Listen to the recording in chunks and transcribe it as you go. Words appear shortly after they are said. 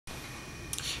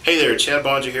Hey there, Chad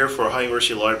Bonja here for Ohio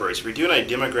University Libraries. If you're doing a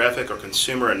demographic or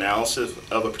consumer analysis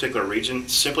of a particular region,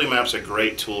 SimplyMap's a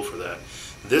great tool for that.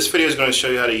 This video is going to show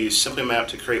you how to use SimplyMap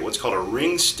to create what's called a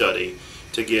ring study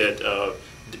to get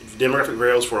demographic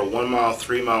variables for a 1 mile,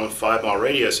 3 mile, and 5 mile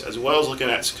radius, as well as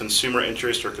looking at consumer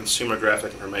interest or consumer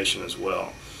graphic information as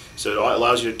well. So it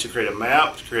allows you to create a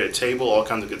map, to create a table, all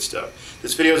kinds of good stuff.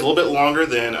 This video is a little bit longer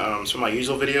than some of my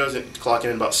usual videos, clocking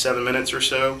in about 7 minutes or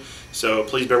so. So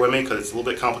please bear with me because it's a little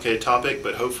bit complicated topic,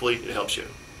 but hopefully it helps you.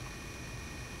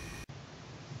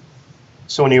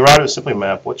 So when you arrive at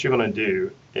SimplyMap, what you're going to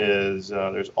do is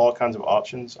there's all kinds of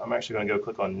options. I'm actually going to go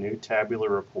click on New Tabular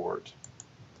Report.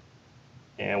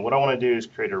 And what I want to do is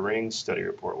create a ring study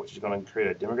report, which is going to create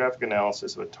a demographic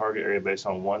analysis of a target area based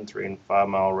on 1, 3, and 5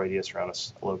 mile radius around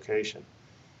a location.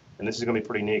 And this is going to be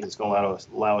pretty neat because it's going to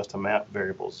allow us to map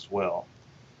variables as well.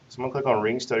 So I'm going to click on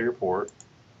Ring Study Report.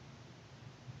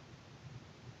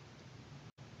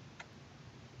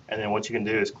 And then what you can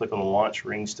do is click on the Launch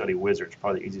Ring Study Wizard. It's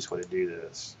probably the easiest way to do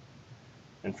this.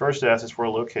 And first it asks us for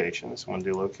a location. So I'm going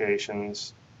to do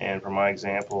locations. And for my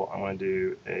example, I'm going to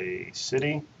do a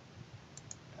city.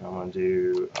 I'm going to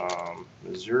do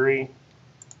Missouri,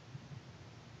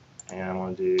 and I'm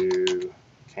going to do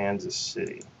Kansas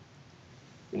City.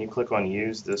 Then you click on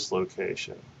Use This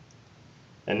Location.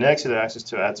 And next it asks us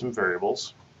to add some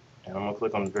variables, and I'm going to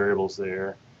click on Variables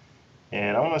there.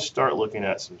 And I'm going to start looking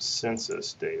at some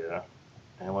census data,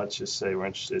 and let's just say we're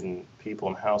interested in people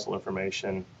and household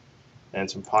information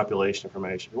and some population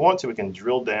information. If we want to, we can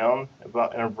drill down in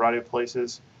a variety of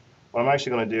places. What I'm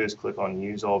actually going to do is click on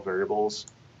Use All Variables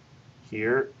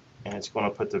here, and it's going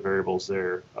to put the variables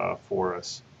there for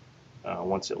us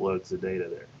once it loads the data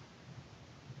there.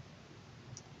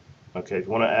 Okay, if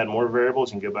you want to add more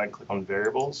variables, you can go back and click on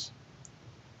Variables.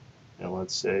 And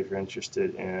let's say if you're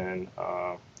interested in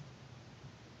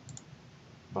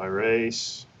by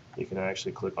race, you can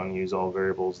actually click on Use All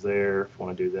Variables there if you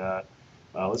want to do that.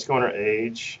 Let's go under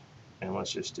Age, and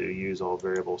let's just do Use All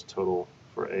Variables total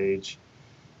for age.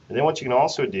 And then what you can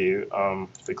also do,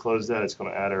 if we close that, it's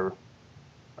going to add our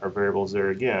variables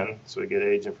there again, so we get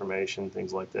age information,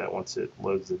 things like that once it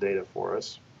loads the data for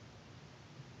us.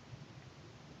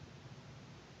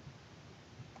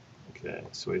 Okay,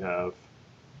 so we have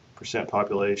percent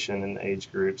population and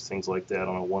age groups, things like that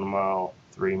on a 1 mile,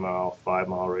 3 mile, 5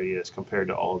 mile radius compared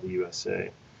to all of the USA.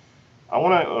 I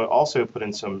want to also put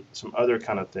in some other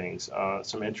kind of things,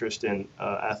 some interest in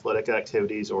athletic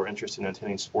activities or interest in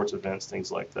attending sports events,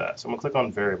 things like that. So I'm going to click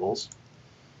on Variables,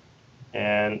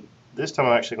 and this time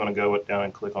I'm actually going to go down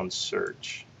and click on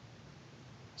Search.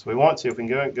 So we want to, if we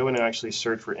can go in and actually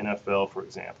search for NFL, for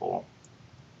example.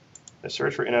 The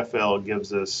search for NFL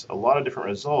gives us a lot of different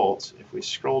results. If we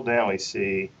scroll down, we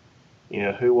see,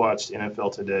 who watched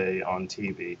NFL today on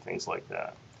TV, things like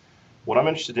that. What I'm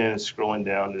interested in is scrolling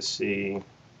down to see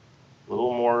a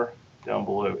little more down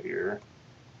below here.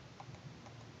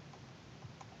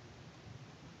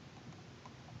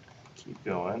 Keep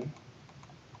going.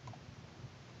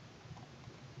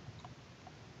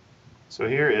 So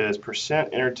here is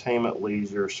percent entertainment,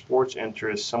 leisure, sports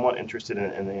interest, somewhat interested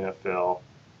in the NFL.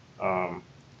 I'm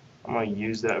going to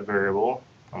use that variable.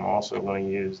 I'm also going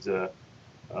to use the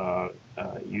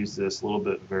use this little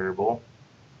bit variable.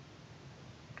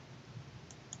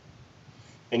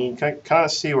 And you can kind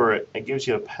of see where it gives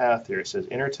you a path here. It says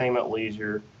entertainment,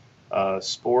 leisure,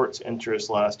 sports interest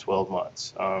last 12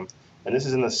 months. And this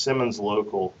is in the Simmons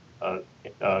local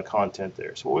content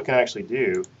there. So what we can actually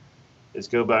do is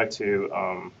go back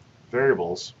to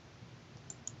variables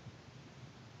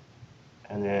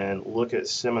and then look at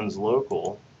Simmons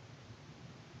local,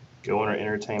 go under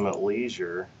entertainment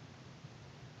leisure,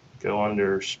 go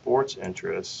under sports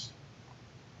interests,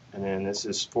 and then this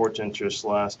is sports interests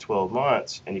last 12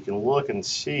 months, and you can look and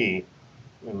see,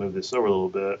 let me move this over a little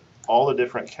bit, all the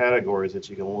different categories that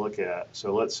you can look at.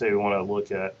 So let's say we want to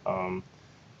look at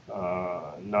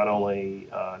not only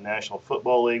National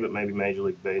Football League, but maybe Major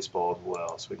League Baseball as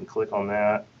well. So we can click on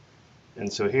that.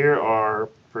 And so here are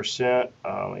percent,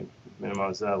 let me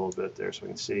minimize that a little bit there so we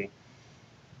can see.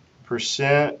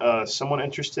 Percent somewhat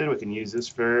interested, we can use this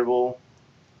variable.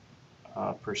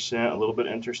 Percent a little bit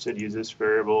interested, use this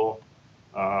variable.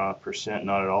 Percent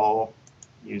not at all,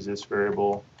 use this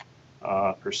variable.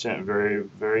 Percent very,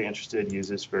 very interested, use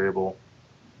this variable.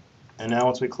 And now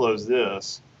once we close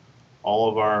this, all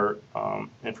of our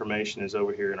information is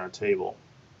over here in our table.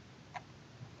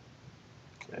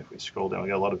 Okay, if we scroll down, we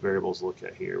got a lot of variables to look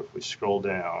at here. If we scroll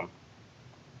down,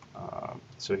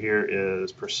 so here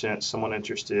is percent someone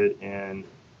interested in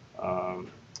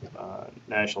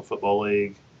National Football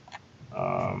League.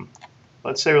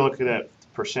 Let's say we're looking at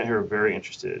percent who are very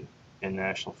interested in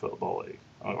National Football League.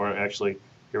 Or actually,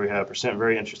 here we have percent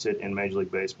very interested in Major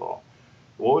League Baseball.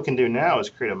 What we can do now is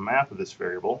create a map of this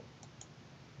variable.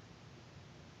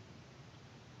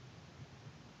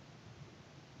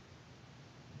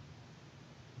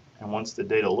 And once the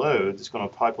data loads, it's going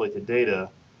to populate the data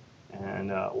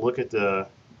and look at the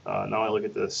not only look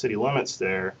at the city limits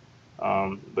there,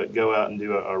 but go out and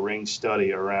do a ring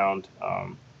study around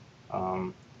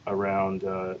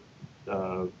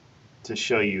to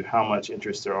show you how much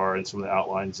interest there are in some of the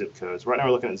outlying zip codes. Right now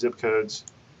we're looking at zip codes,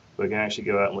 but we can actually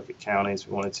go out and look at counties if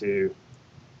we wanted to,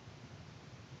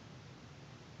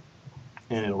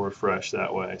 and it'll refresh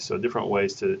that way. So different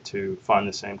ways to find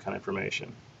the same kind of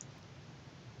information.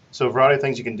 So a variety of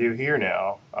things you can do here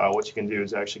now. What you can do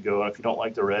is actually go, if you don't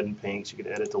like the red and pinks, you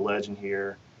can edit the legend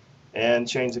here and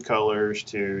change the colors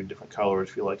to different colors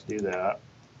if you like to do that.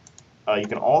 You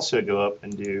can also go up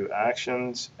and do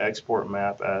Actions, Export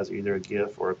Map as either a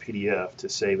GIF or a PDF to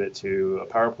save it to a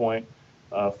PowerPoint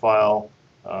file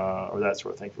or that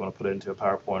sort of thing if you want to put it into a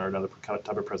PowerPoint or another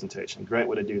type of presentation. Great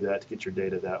way to do that, to get your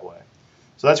data that way.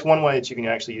 So that's one way that you can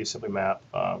actually use SimplyMap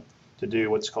to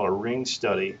do what's called a ring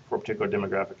study for a particular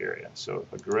demographic area. So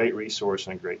a great resource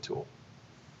and a great tool.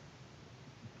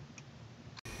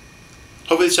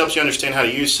 Hopefully this helps you understand how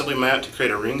to use SimplyMap to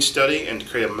create a ring study and to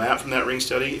create a map from that ring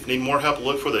study. If you need more help,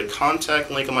 look for the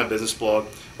contact link on my business blog.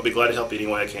 I'll be glad to help you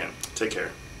any way I can. Take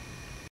care.